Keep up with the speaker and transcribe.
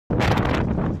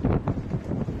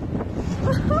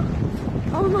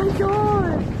Oh my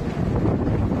god!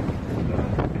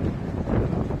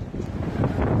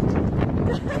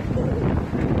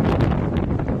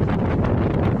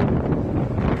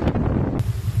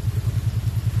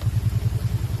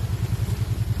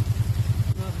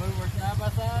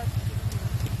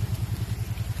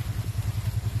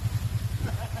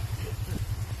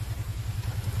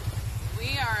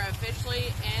 We are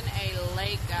officially in a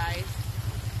lake, guys.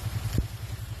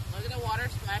 Look at the water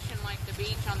splashing like the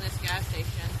beach on this gas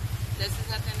station. This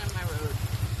is at the end of my road.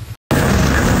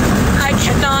 I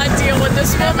cannot deal with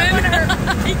this woman.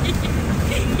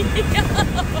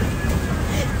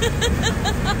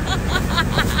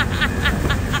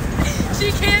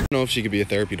 She can't. I don't know if she could be a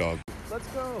therapy dog. Let's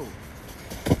go.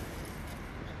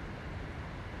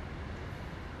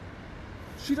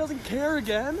 She doesn't care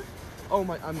again? Oh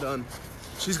my, I'm done.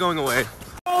 She's going away.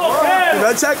 Mi va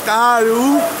a cercare,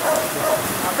 Mi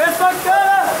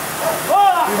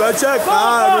va a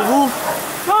cercare,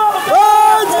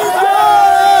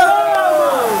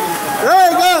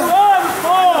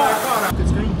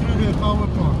 It's going through the power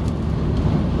plant.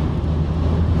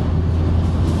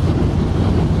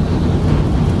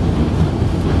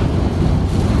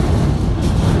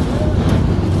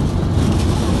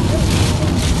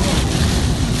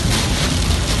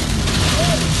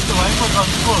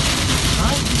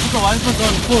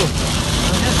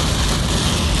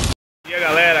 E aí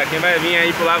galera, quem vai vir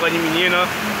aí pro Lago de Menino, ó,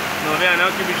 não venha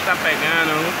não que o bicho tá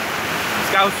pegando, ó. Os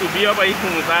carros subiram pra ir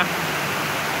como tá.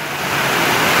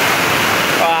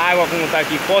 Ó a água como tá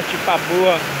aqui, forte pra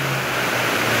boa.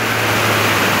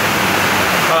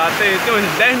 Ó, tem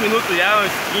uns 10 minutos já,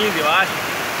 uns 15 eu acho,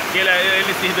 que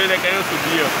esses dois aí querendo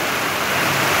subir, ó.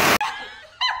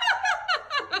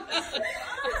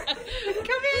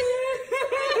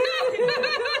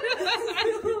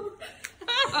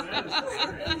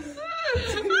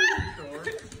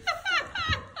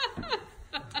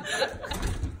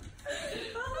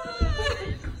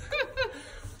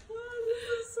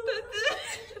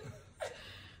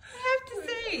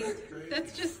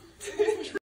 That's just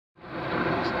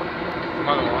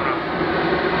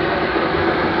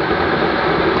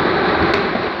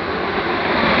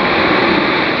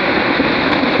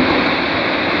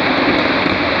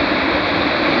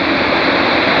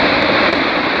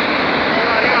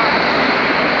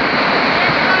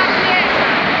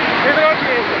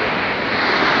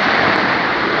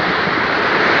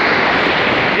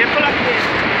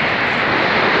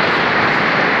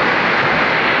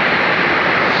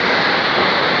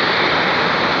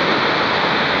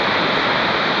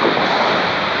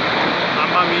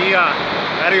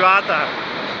è arrivata.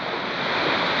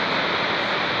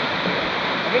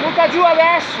 È venuta giù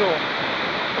adesso.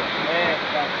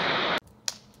 Cazzo.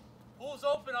 Pool's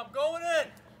open, I'm going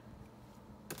in.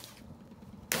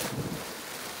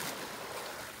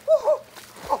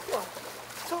 Oh god,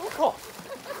 so cold.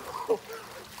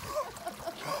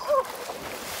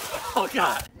 Oh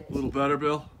god. A little better,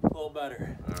 Bill? A little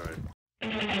better. All right.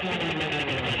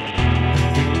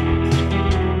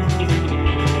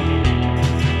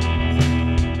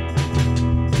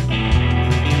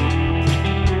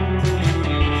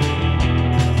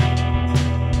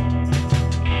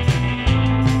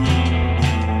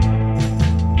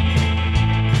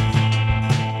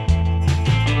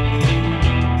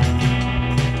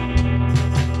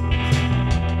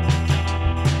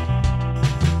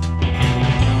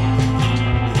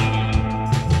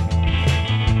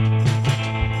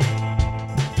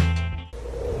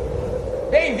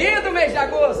 bem-vindo, mês de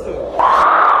agosto!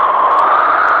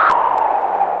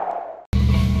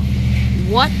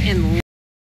 What in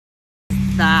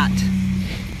is that?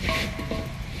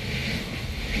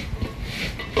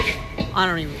 I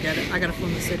don't even get it. I gotta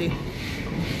film the city.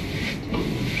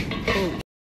 Oh.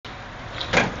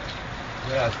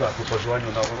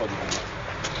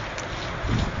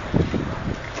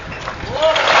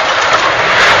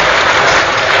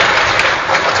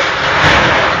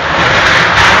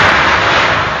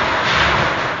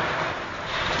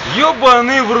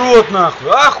 Ёбаный в рот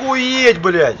нахуй, охуеть,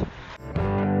 блядь!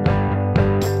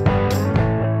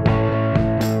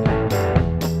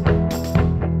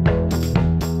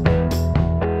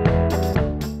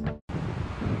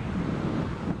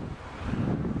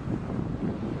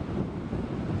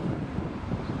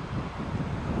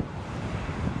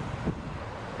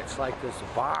 It's like this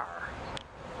bar.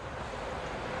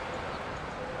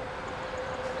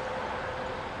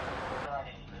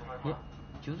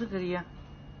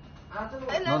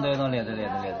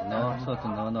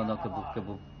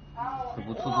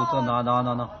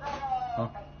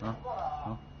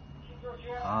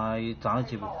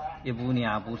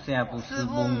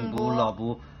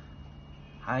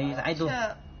 I do. 是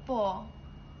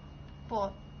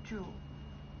住。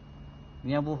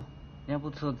你要不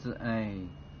车子那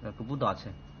个不打车。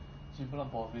基本上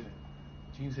报废的，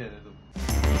金色的都。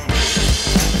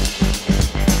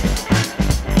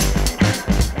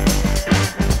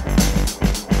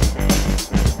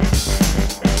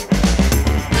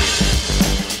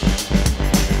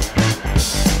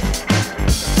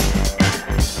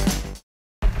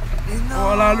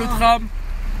Voilà le tram.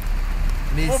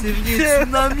 Mais c'est vrai,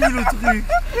 tsunami le truc.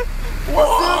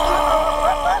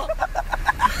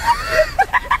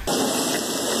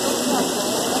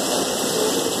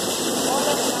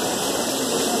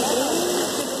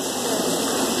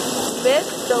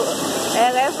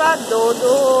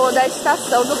 Elevador da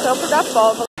estação do Campo da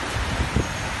Pova.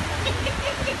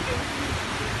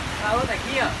 A outra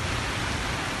aqui, ó.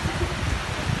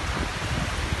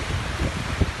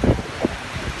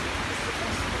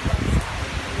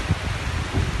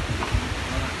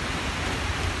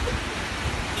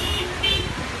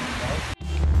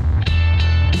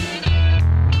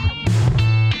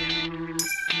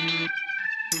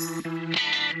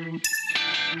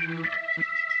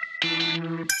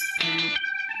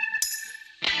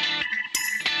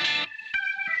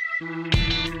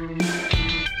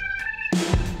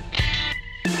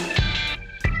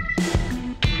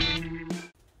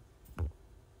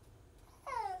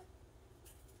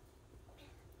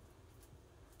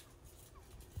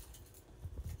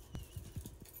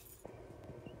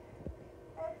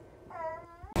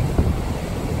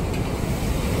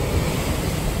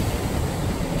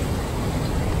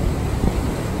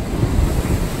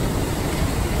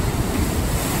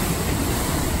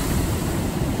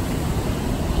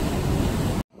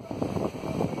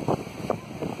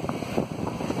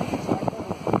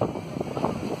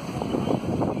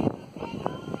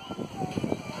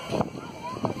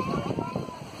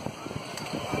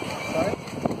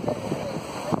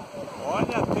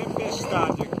 Olha a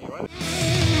tempestade aqui, olha.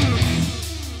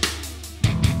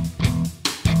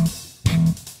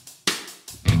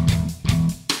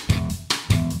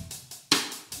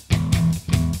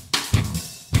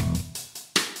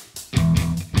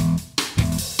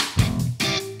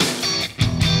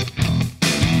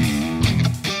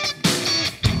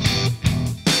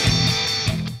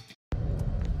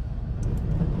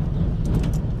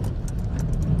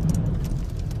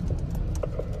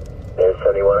 Hey,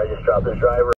 71, I just dropped this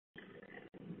driver.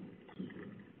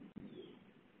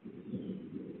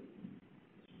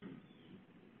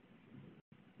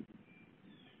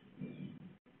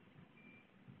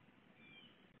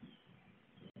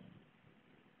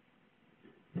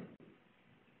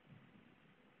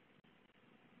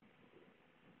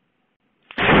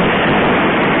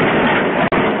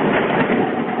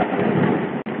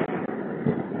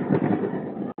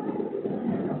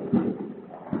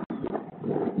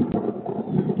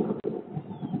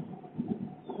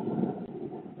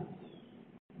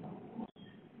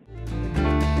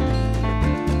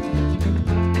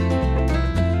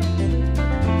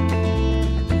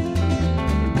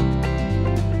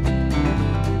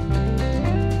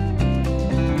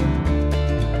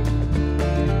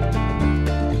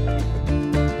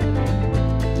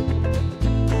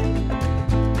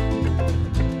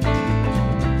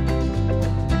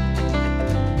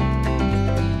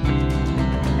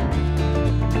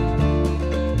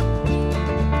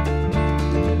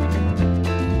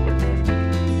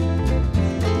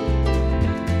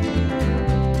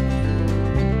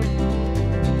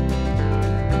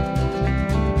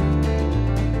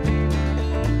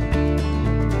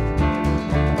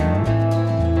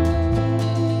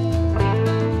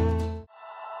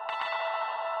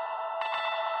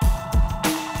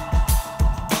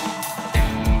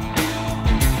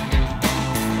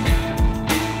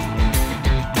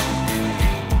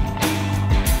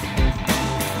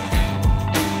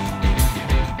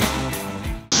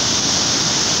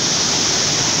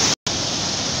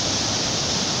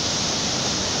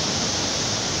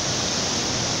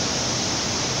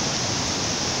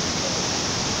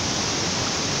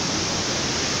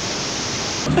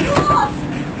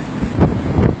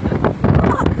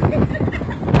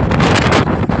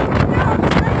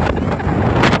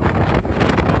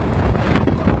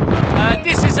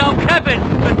 This is our cabin,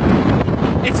 but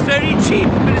it's very cheap,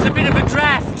 but it's a bit of a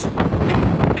draft.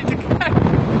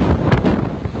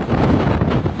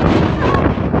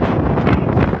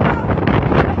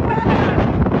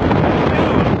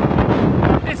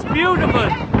 It's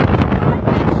beautiful.